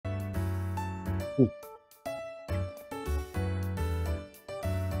Hey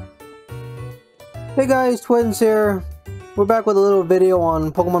guys, Twins here. We're back with a little video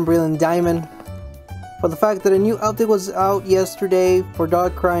on Pokemon Brilliant Diamond. For the fact that a new update was out yesterday for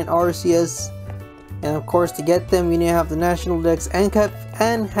Darkrai and Arceus. And of course, to get them, you need to have the National Dex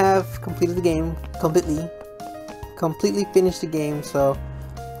and have completed the game completely finished the game. So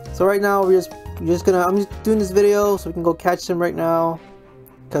right now I'm just doing this video so we can go catch them right now.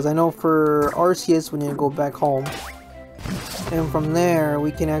 Because I know for Arceus we need to go back home. And from there,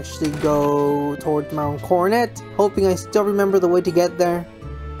 we can actually go towards Mount Coronet, hoping I still remember the way to get there.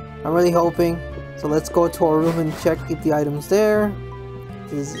 I'm really hoping. So let's go to our room and check if the item's there.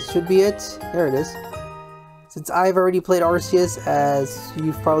 This should be it. There it is. Since I've already played Arceus, as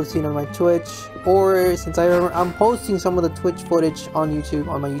you've probably seen on my Twitch, or since I'm posting some of the Twitch footage on YouTube,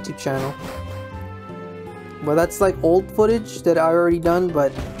 on my YouTube channel. But that's like old footage that I already done,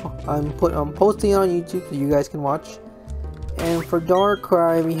 but I'm posting it on YouTube so you guys can watch. And for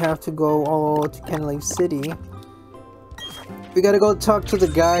Darkrai, we have to go all to Canalave City. We gotta go talk to the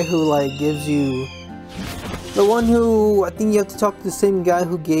guy who like gives you... The one who... I think you have to talk to the same guy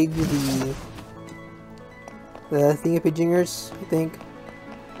who gave you the Thingamajigers, I think.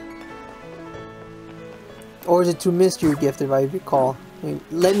 Or is it through Mystery Gift if I recall?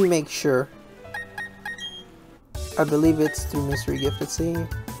 Let me make sure. I believe it's through Mystery Gift, let's see.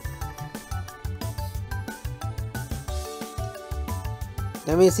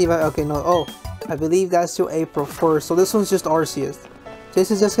 Let me see if I... Okay, no. Oh, I believe that's till April 1st. So this one's just Arceus.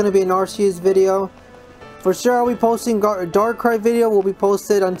 This is just going to be an Arceus video. For sure, I'll be posting Darkrai video will be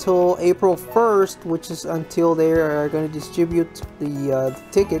posted until April 1st, which is until they are going to distribute the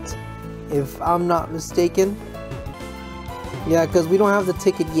ticket, if I'm not mistaken. Yeah, because we don't have the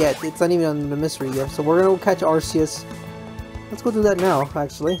ticket yet. It's not even on the mystery yet. So we're going to catch Arceus. Let's go do that now,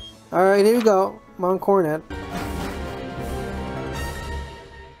 actually. Alright, here we go. Mount Coronet.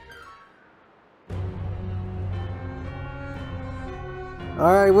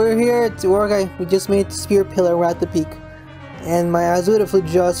 Alright, we're here to okay, we just made the Spear Pillar, we're at the peak. And my Azuda Flute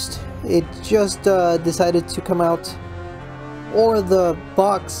just decided to come out. Or the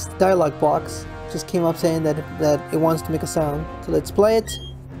box, dialogue box, just came up saying that it wants to make a sound. So let's play it.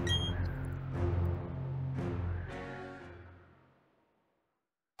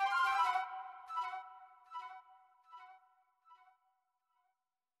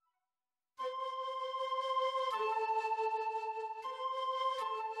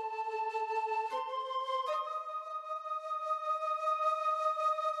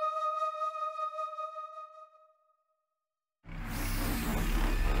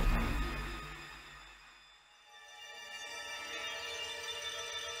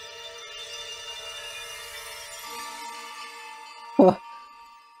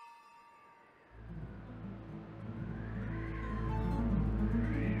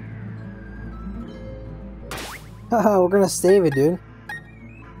 Haha, we're gonna save it, dude.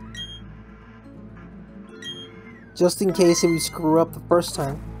 Just in case if we screw up the first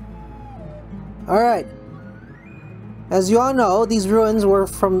time. Alright. As you all know, these ruins were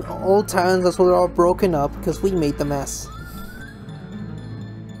from old times, that's why they're all broken up, because we made the mess.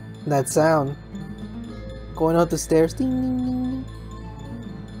 That sound. Going up the stairs. Ding, ding, ding.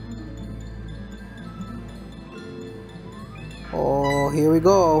 Oh, here we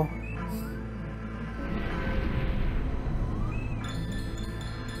go.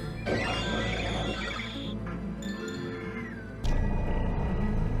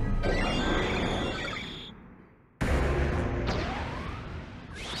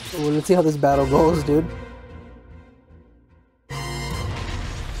 Oh, let's see how this battle goes, dude.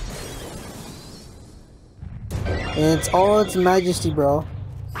 And it's all its majesty, bro.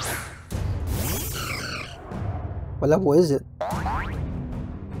 What level is it?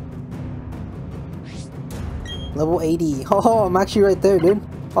 Level 80. Oh, I'm actually right there, dude.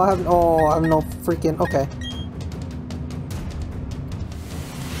 I have no freaking... Okay.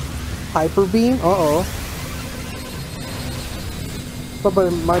 Hyper Beam? Uh-oh.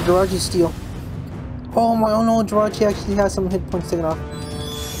 But my Jirachi Steel. Oh my, oh no, Jirachi actually has some hit points taken off.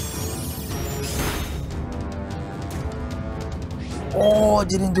 Oh, it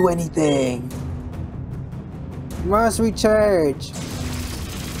didn't do anything. Must recharge.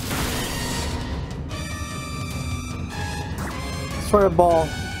 Let's try a ball.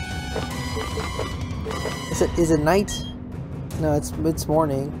 Is it night? No, it's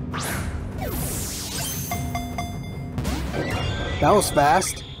morning. That was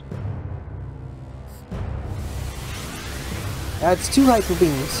fast. That's 2 Hyper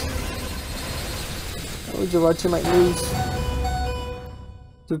Beams. Oh, Jirachi might lose.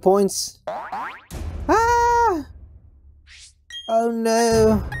 2 points. Oh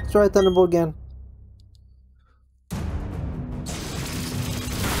no! Let's try Thunderbolt again.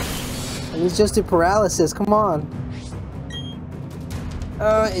 And it's just a paralysis, come on.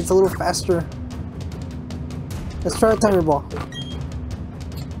 It's a little faster. Let's try a Timer Ball.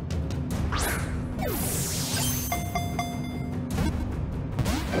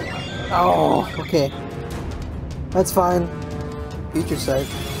 Oh, okay. That's fine. Future sight.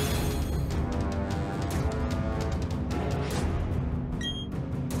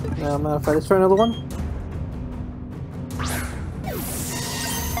 No, I'm not. Let's try another one.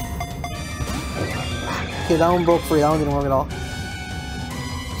 Okay, that one broke free. That one didn't work at all.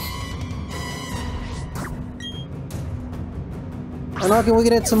 I know we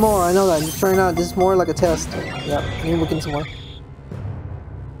can hit some more. I know that. I'm just trying out. This is more like a test. Yep, I need to look in some more.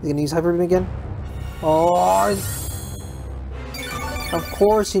 You gonna use Hyper Beam again? Oh, of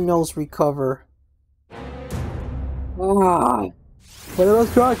course he knows recover. Ah, but I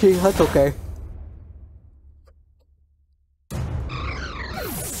was dodging. That's okay.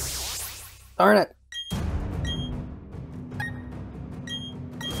 Darn it!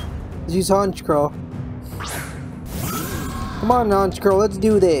 Let's use Hunch Crow. Come on, Hunch Crow. Let's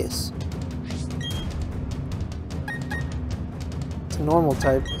do this. Normal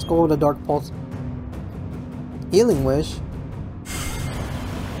type. Let's go with a Dark Pulse. Healing Wish.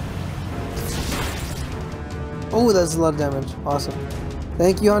 Oh, that's a lot of damage. Awesome.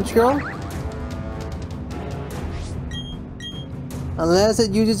 Thank you, Hunch Girl. Unless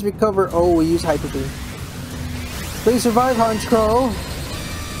it uses Recover. Oh, we use Hyper Beam. Please survive, Hunch Crow.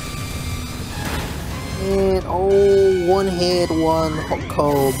 And oh, one hit, one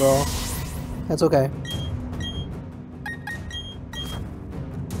KO, bro. That's okay.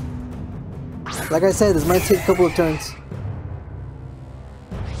 Like I said, this might take a couple of turns.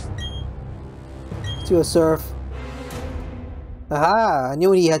 Let's do a Surf. Aha! I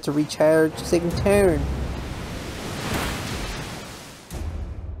knew he had to recharge second turn.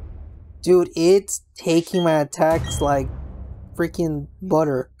 Dude, it's taking my attacks like freaking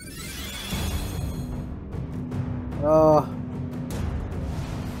butter. I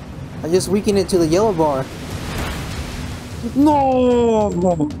just weakened it to the yellow bar. No!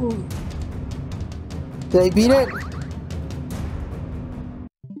 Did I beat it?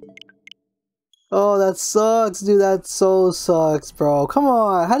 Oh, that sucks, dude. That so sucks, bro. Come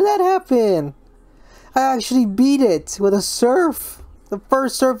on. How did that happen? I actually beat it with a Surf. The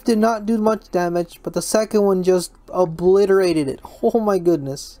first Surf did not do much damage, but the second one just obliterated it. Oh my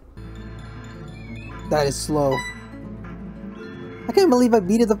goodness. That is slow. I can't believe I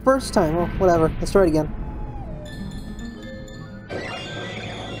beat it the first time. Well, whatever. Let's try it again.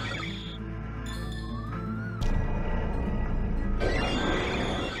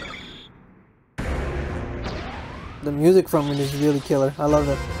 The music from it is really killer. I love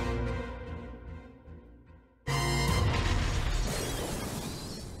it.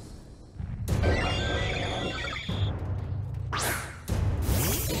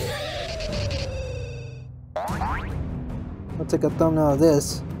 I'll take a thumbnail of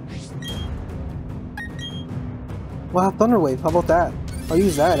this. We'll have Thunder Wave. How about that? I'll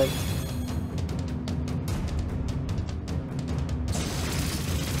use that.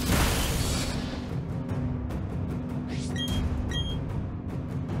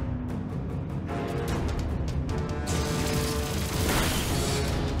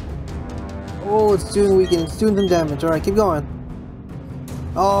 Oh, it's doing weakening. It's doing some damage. Alright, keep going.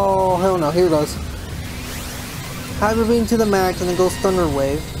 Oh, hell no. Here it goes. Hyper Beam to the max and then goes Thunder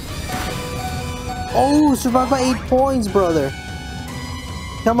Wave. Oh, survived by 8 points, brother.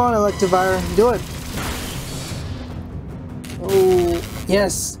 Come on, Electivire. Do it. Oh,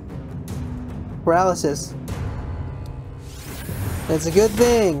 yes. Paralysis. That's a good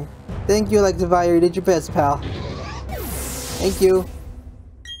thing. Thank you, Electivire. You did your best, pal. Thank you.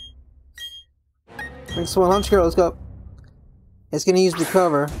 Next one, Hunch Girl, let's go. It's gonna use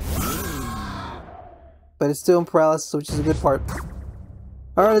Recover. But it's still in paralysis, which is a good part.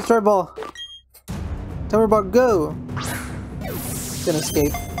 Alright, let's try ball. Timer Ball, go! It's gonna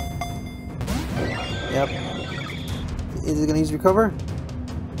escape. Yep. Is it gonna use Recover?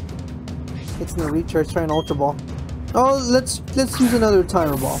 It's gonna recharge, try an Ultra Ball. Oh, let's use another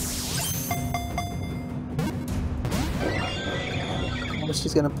Timer Ball.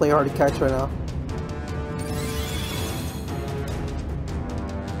 She's gonna play hard to catch right now.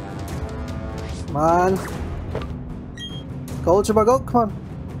 Come on. Go Ultra Ball, go, come on.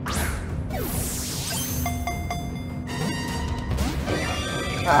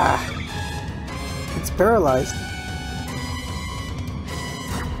 Ah. It's paralyzed.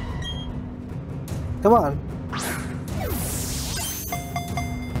 Come on.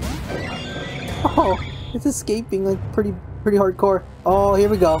 Oh, it's escaping like pretty hardcore. Oh, here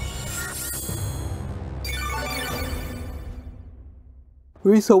we go.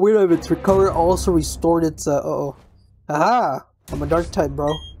 Really so weird if its recover also restored its uh-oh. Aha! I'm a dark type,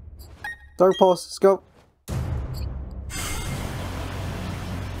 bro. Dark pulse, let's go.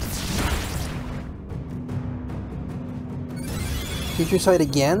 Future sight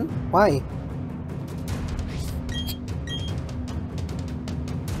again? Why?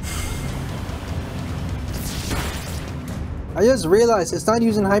 I just realized it's not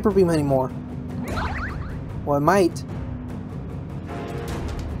using Hyper Beam anymore. Well, it might.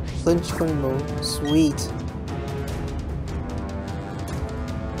 Flinch Rainbow. Sweet.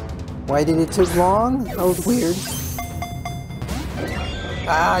 Why did it take long? That was weird.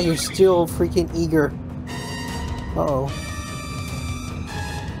 Ah, you're still freaking eager. Uh-oh.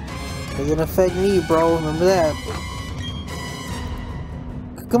 Doesn't affect me, bro. Remember that.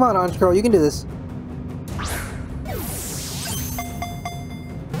 Come on, Honchkrow. You can do this.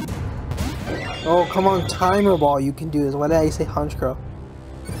 Oh, come on, Timer Ball. You can do this. Why did I say Honchkrow?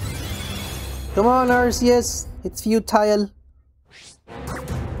 Come on, Arceus. It's futile.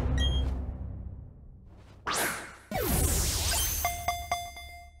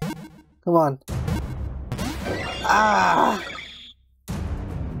 Come on. Ah!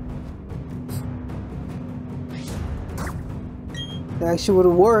 It actually would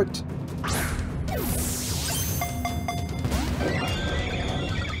have worked.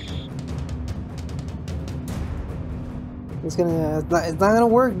 It's not gonna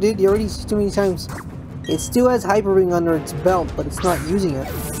work, dude. You already used it too many times. It still has Hyper Ring under its belt, but it's not using it.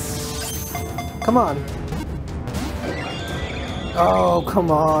 Come on. Oh, come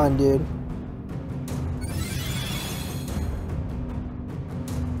on, dude.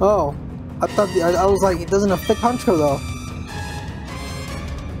 Oh, I thought I was like, it doesn't affect Honchkrow though.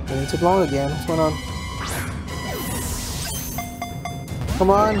 And it took long again. What's going on? Come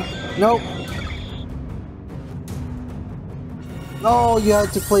on. Nope. No, you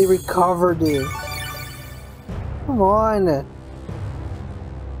have to play recover, dude. Come on.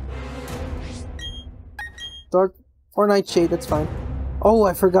 Dark or Nightshade, that's fine. Oh,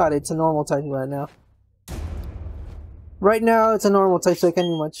 I forgot. It's a normal type right now. Right now, it's a normal type, so I can't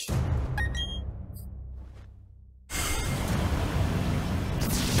do much.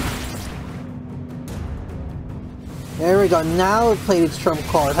 There we go. Now it played its trump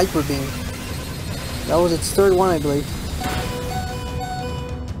card, Hyper Beam. That was its third one, I believe.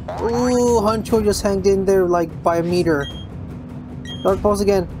 Ooh, Honchkrow just hanged in there like by a meter. Dark Pulse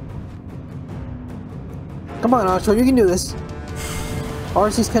again. Come on, Honchkrow, you can do this.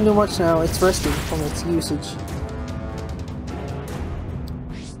 Arceus can't do much now. It's resting from its usage.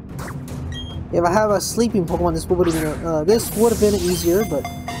 If I have a sleeping Pokemon, this would have been easier, but.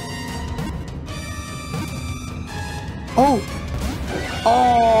 Oh!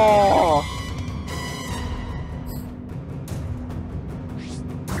 Oh!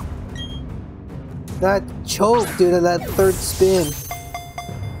 That choke, dude, at that third spin.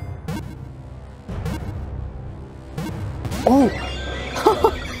 Oh!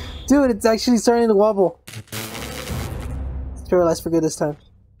 Dude, it's actually starting to wobble. It's paralyzed for good this time.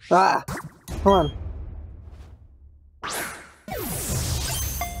 Ah! Come on.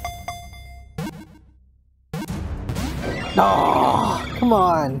 Oh, come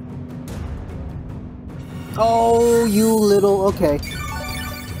on. Oh, you little... Okay.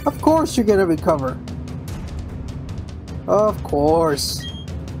 Of course you're gonna recover. Of course.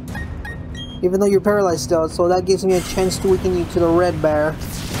 Even though you're paralyzed still, so that gives me a chance to weaken you to the red bear.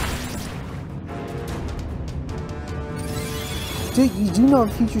 Dude, you do know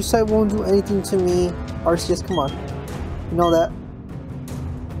Future Sight won't do anything to me. Arceus, come on. You know that.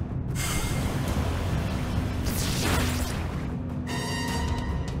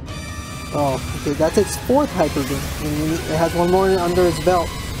 Oh, okay, that's its fourth Hyper Beam. And it has one more under its belt.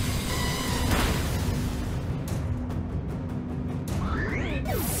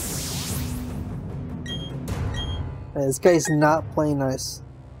 This guy's not playing nice.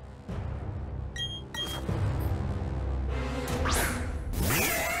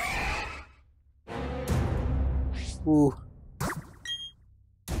 Ooh.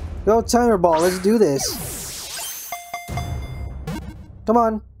 Go Timer Ball, let's do this. Come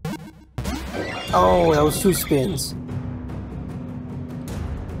on. Oh, that was 2 spins.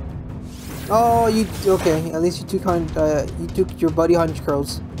 Oh, you okay? At least you took your buddy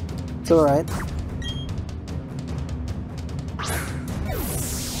Honchkrow's. It's all right.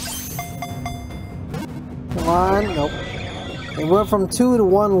 Come on, nope. It went from 2 to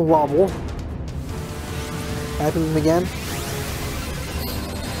 1 wobble. Happy him again.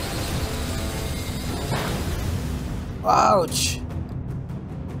 Ouch!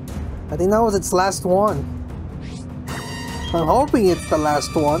 I think that was its last one. I'm hoping it's the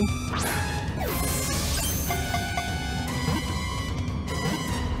last one.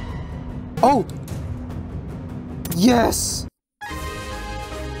 Oh! Yes!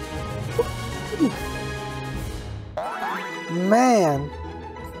 Man!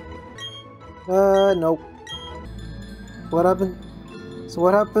 Nope. What happened? So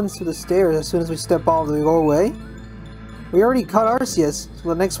what happens to the stairs as soon as we step off? Do we go away? We already caught Arceus, so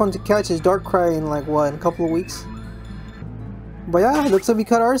the next one to catch is Darkrai in like what, in a couple of weeks? But yeah, it looks like we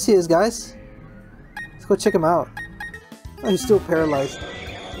caught Arceus, guys. Let's go check him out. Oh, he's still paralyzed.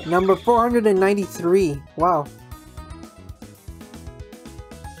 Number 493. Wow.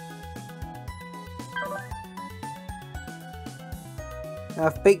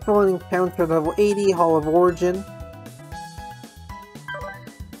 Fateful encounter level 80, Hall of Origin.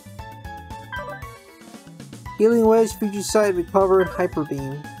 Healing Wedge, future sight, recover, Hyper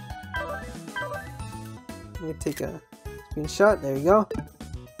Beam. Let me take a screenshot. There you go.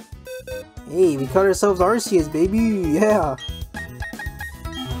 Hey, we caught ourselves Arceus, baby! Yeah!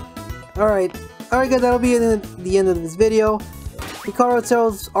 Alright, guys, that'll be the end of this video. We caught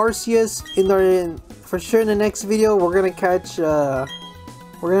ourselves Arceus for sure in the next video. We're gonna catch, we're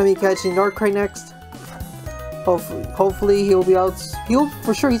gonna be catching Darkrai next. Hopefully he'll be out.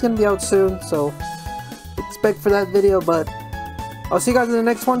 For sure he's gonna be out soon, so expect for that video. But I'll see you guys in the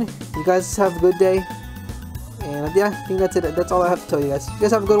next one. You guys have a good day, and yeah, I think that's it. That's all I have to tell you guys. You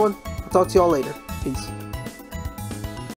guys have a good one. I'll talk to you all later. Peace.